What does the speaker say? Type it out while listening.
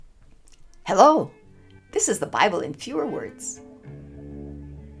Hello, this is the Bible in Fewer Words.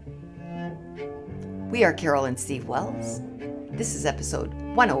 We are Carol and Steve Wells. This is episode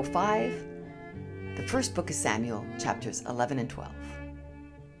 105, the first book of Samuel, chapters 11 and 12.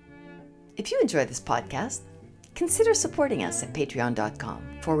 If you enjoy this podcast, consider supporting us at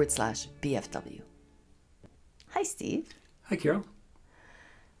patreon.com/BFW. Hi, Steve. Hi, Carol.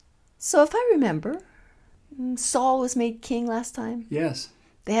 So if I remember, Saul was made king last time. Yes.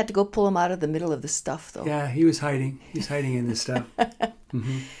 They had to go pull him out of the middle of the stuff, though. Yeah, he was hiding. He's hiding in this stuff.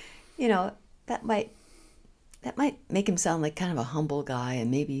 Mm-hmm. You know, that might make him sound like kind of a humble guy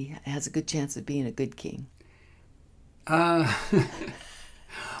and maybe has a good chance of being a good king. Well,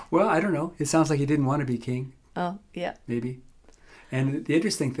 I don't know. It sounds like he didn't want to be king. Oh, yeah. Maybe. And the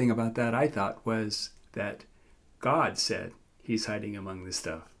interesting thing about that, I thought, was that God said he's hiding among this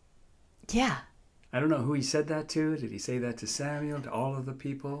stuff. Yeah. I don't know who he said that to. Did he say that to Samuel, to all of the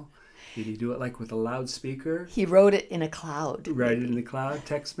people? Did he do it like with a loudspeaker? He wrote it in a cloud. Write it in the cloud,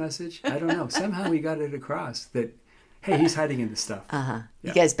 text message? I don't know. Somehow he got it across that, hey, he's hiding in this stuff. Uh-huh. Yeah.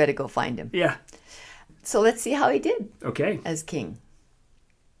 You guys better go find him. Yeah. So let's see how he did Okay. as king.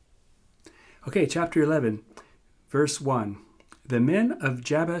 Okay, chapter 11, verse 1. The men of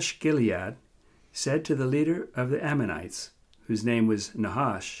Jabesh Gilead said to the leader of the Ammonites, whose name was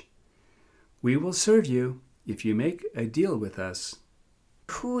Nahash, "We will serve you if you make a deal with us."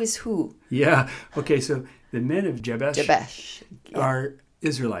 Who is who? Yeah, okay, so the men of Jabesh. Yeah. are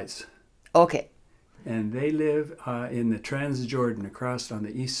Israelites, Okay. and they live in the Transjordan, across on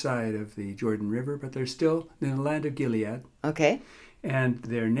the east side of the Jordan River, but they're still in the land of Gilead, Okay. and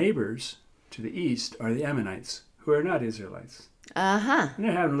their neighbors to the east are the Ammonites, who are not Israelites. Uh-huh. And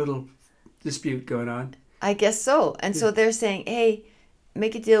they're having a little dispute going on. I guess so. And so they're saying, hey,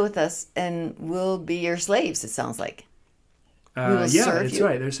 make a deal with us and we'll be your slaves, it sounds like. We will Yeah, serve that's you.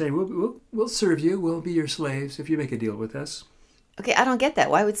 right. They're saying, we'll serve you. We'll be your slaves if you make a deal with us. Okay, I don't get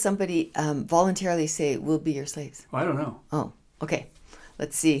that. Why would somebody voluntarily say, we'll be your slaves? Well, I don't know. Oh, okay.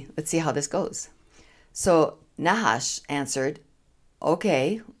 Let's see how this goes. So Nahash answered,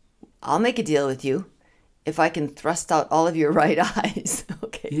 okay, I'll make a deal with you if I can thrust out all of your right eyes.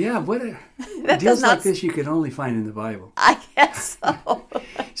 Okay. Yeah, That does deals not like this you can only find in the Bible. I guess so.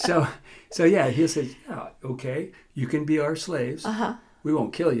 So yeah, he says, yeah, okay, you can be our slaves. Uh-huh. We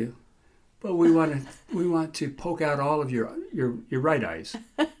won't kill you, but we want to poke out all of your right eyes,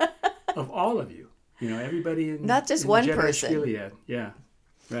 of all of you. You know, everybody in Not just in one Jabesh person. Gilead. Yeah,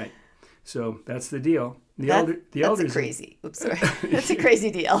 right. So that's the deal. That's elders. a crazy. Oops, sorry. That's a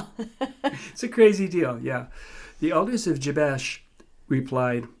crazy deal. It's a crazy deal, yeah. The elders of Jabesh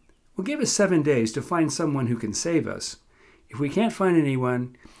replied, "Well, give us 7 days to find someone who can save us. If we can't find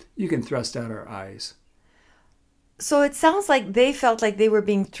anyone, you can thrust out our eyes." So it sounds like they felt like they were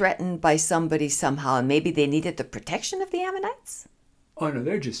being threatened by somebody somehow, and maybe they needed the protection of the Ammonites? Oh, no,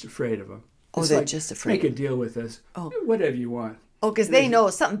 they're just afraid of them. Oh, It's they're like, just afraid. Make a deal with us. Oh. Whatever you want. Oh, because they know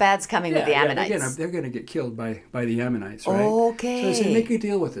something bad's coming with the Ammonites. they're gonna get killed by the Ammonites, right? Okay. So they say, make a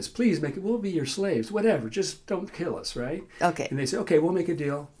deal with us. Please make it. We'll be your slaves. Whatever. Just don't kill us, right? Okay. And they say, okay, we'll make a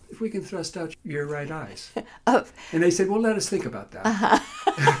deal if we can thrust out your right eyes. Oh. And they said, well, let us think about that. Uh-huh.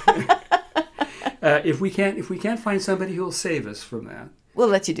 If we can't find somebody who will save us from that, We'll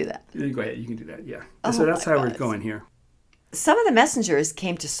let you do that. go ahead. You can do that. Yeah. Oh So that's my how we're God. going here. Some of the messengers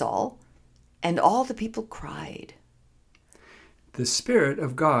came to Saul, and all the people cried. The Spirit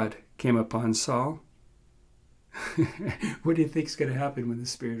of God came upon Saul. What do you think is going to happen when the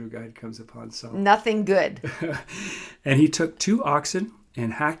Spirit of God comes upon Saul? Nothing good. And he took 2 oxen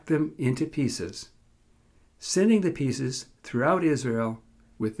and hacked them into pieces, sending the pieces throughout Israel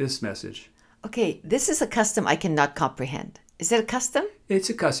with this message. Okay, this is a custom I cannot comprehend. Is it a custom? It's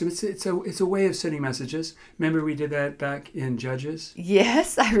a custom. It's a way of sending messages. Remember we did that back in Judges?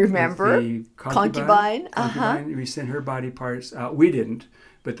 Yes, I remember. With the Concubine. Uh-huh. We sent her body parts out. We didn't,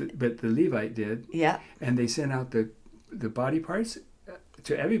 but the Levite did. Yeah. And they sent out the body parts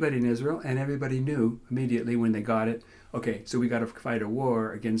to everybody in Israel, and everybody knew immediately when they got it, okay, so we got to fight a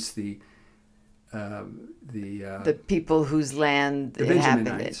war against the people whose land the it happened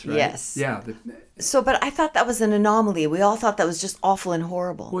in. Benjaminites, right? Yes. Yeah. So, but I thought that was an anomaly. We all thought that was just awful and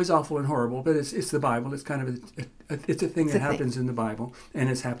horrible. It was awful and horrible, but it's the Bible. It's kind of it's a thing that happens in the Bible, and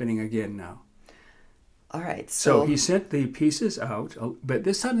it's happening again now. All right. So he sent the pieces out, but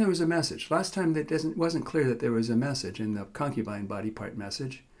this time there was a message. Last time wasn't clear that there was a message in the concubine body part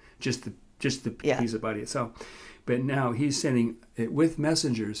message, just the piece of body itself. But now he's sending it with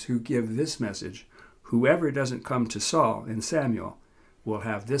messengers who give this message. Whoever doesn't come to Saul and Samuel will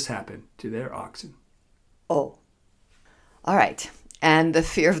have this happen to their oxen. Oh. All right. And the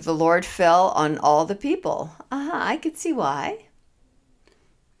fear of the Lord fell on all the people. I could see why.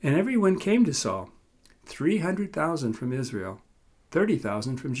 And everyone came to Saul, 300,000 from Israel,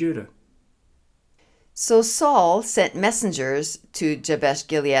 30,000 from Judah. So Saul sent messengers to Jabesh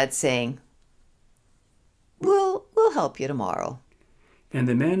Gilead, saying, We'll help you tomorrow. And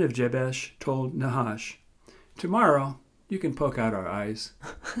the men of Jabesh told Nahash, tomorrow you can poke out our eyes.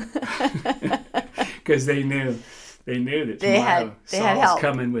 Because they knew that tomorrow Saul's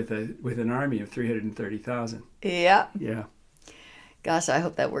coming with an army of 330,000. Yeah. Yeah. Gosh, I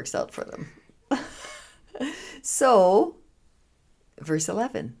hope that works out for them. So, verse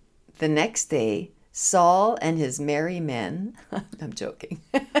 11. The next day, Saul and his merry men, I'm joking,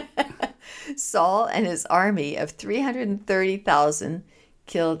 Saul and his army of 330,000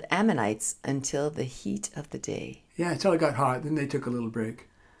 killed Ammonites until the heat of the day. Yeah, until it got hot. Then they took a little break.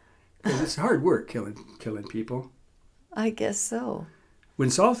 Because it's hard work killing people. I guess so. When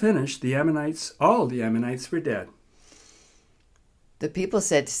Saul finished, all the Ammonites were dead. The people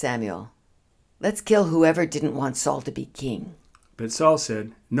said to Samuel, Let's kill whoever didn't want Saul to be king. But Saul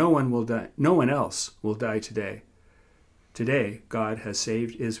said, No one will die. No one else will die today. Today, God has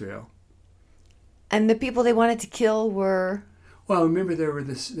saved Israel. And the people they wanted to kill were? Well, remember there were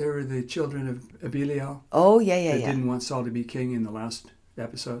the children of Belial. Oh, yeah. Didn't want Saul to be king in the last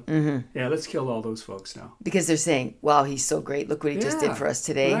episode. Mm-hmm. Yeah, let's kill all those folks now. Because they're saying, wow, he's so great. Look what he just did for us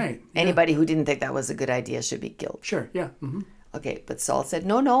today. Right. Anybody who didn't think that was a good idea should be killed. Sure, yeah. Mm-hmm. Okay, but Saul said,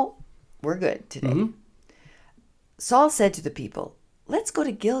 no, we're good today. Mm-hmm. Saul said to the people, Let's go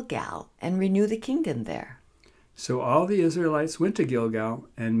to Gilgal and renew the kingdom there. So all the Israelites went to Gilgal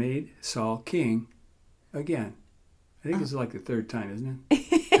and made Saul king again. I think this is like the third time, isn't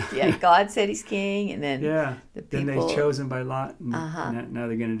it? Yeah, God said he's king, and then the people... Then they chose him by lot, and now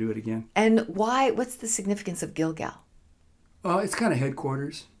they're going to do it again. And why? What's the significance of Gilgal? Oh, it's kind of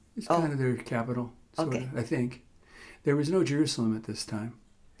headquarters. It's kind of their capital, sort of, I think. There was no Jerusalem at this time.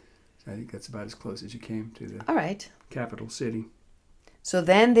 So I think that's about as close as you came to the capital city. So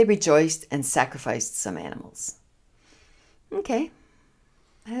then they rejoiced and sacrificed some animals. Okay.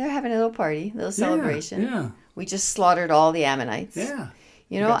 They're having a little party, a little celebration. Yeah. We just slaughtered all the Ammonites. Yeah.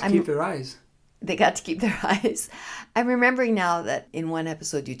 You know, to keep their eyes. They got to keep their eyes. I'm remembering now that in one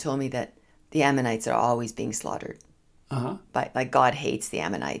episode you told me that the Ammonites are always being slaughtered. Like God hates the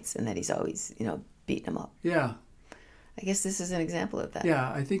Ammonites and that he's always, beating them up. Yeah. I guess this is an example of that.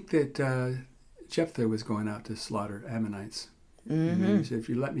 Yeah, I think that Jephthah was going out to slaughter Ammonites. Mm-hmm. He said, if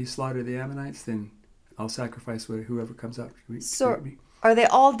you let me slaughter the Ammonites, then I'll sacrifice whoever comes out to meet me. Are they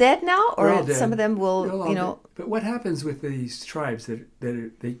all dead now? Or all dead. Some of them will, But what happens with these tribes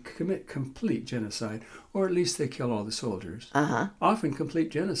that they commit complete genocide, or at least they kill all the soldiers, often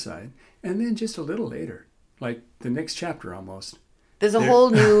complete genocide, and then just a little later, like the next chapter almost, there's a whole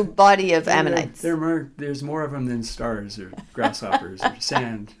new body of Ammonites. There's more of them than stars or grasshoppers or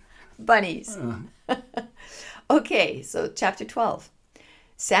sand. Bunnies. Okay, so chapter 12.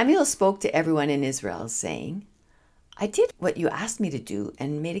 Samuel spoke to everyone in Israel, saying, I did what you asked me to do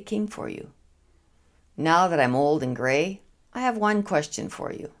and made a king for you. Now that I'm old and gray, I have one question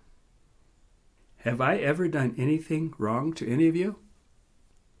for you. Have I ever done anything wrong to any of you?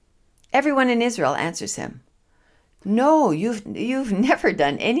 Everyone in Israel answers him, No, you've never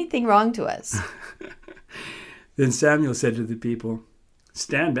done anything wrong to us. Then Samuel said to the people,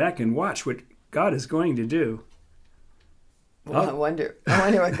 Stand back and watch what God is going to do. Well, I wonder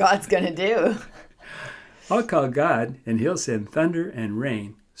what God's going to do. I'll call God, and he'll send thunder and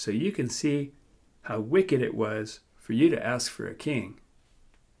rain, so you can see how wicked it was for you to ask for a king.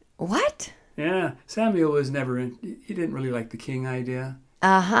 What? Yeah, Samuel was he didn't really like the king idea.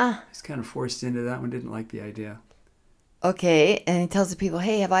 He's kind of forced into that one, didn't like the idea. Okay, and he tells the people,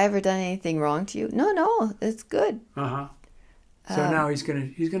 hey, have I ever done anything wrong to you? No, it's good. So now he's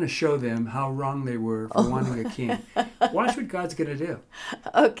gonna show them how wrong they were for wanting a king. Watch what God's gonna do.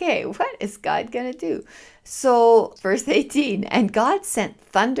 Okay, what is God gonna do? So verse 18, and God sent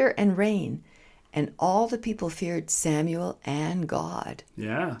thunder and rain, and all the people feared Samuel and God.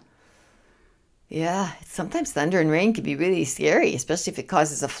 Yeah. Yeah, sometimes thunder and rain can be really scary, especially if it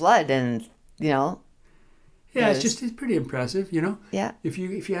causes a flood and, Yeah, it's pretty impressive, Yeah. If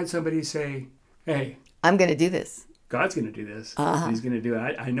you had somebody say, hey, I'm going to do this. God's going to do this. He's going to do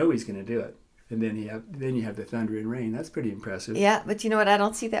it. I know he's going to do it. And then you have the thunder and rain. That's pretty impressive. Yeah, but you know what? I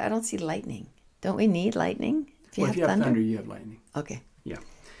don't see that. I don't see lightning. Don't we need lightning? If you have thunder, you have lightning. Okay. Yeah.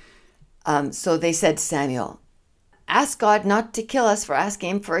 So they said to Samuel, ask God not to kill us for asking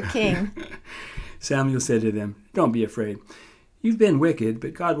him for a king. Samuel said to them, don't be afraid. You've been wicked,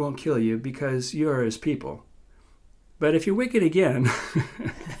 but God won't kill you because you are his people. But if you're wicked again,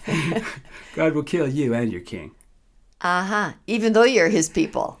 God will kill you and your king. Even though you're his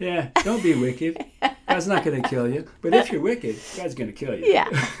people. Yeah, don't be wicked. God's not going to kill you. But if you're wicked, God's going to kill you. Yeah.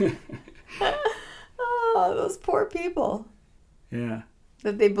 Oh, those poor people. Yeah.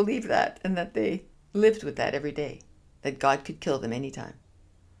 That they believed that and that they lived with that every day. That God could kill them anytime.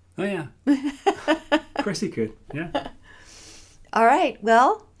 Oh, yeah. Of course he could. Yeah. All right.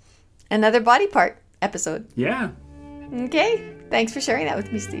 Well, another body part episode. Yeah. Okay. Thanks for sharing that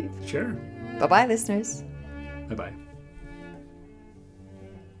with me, Steve. Sure. Bye-bye, listeners. Bye-bye.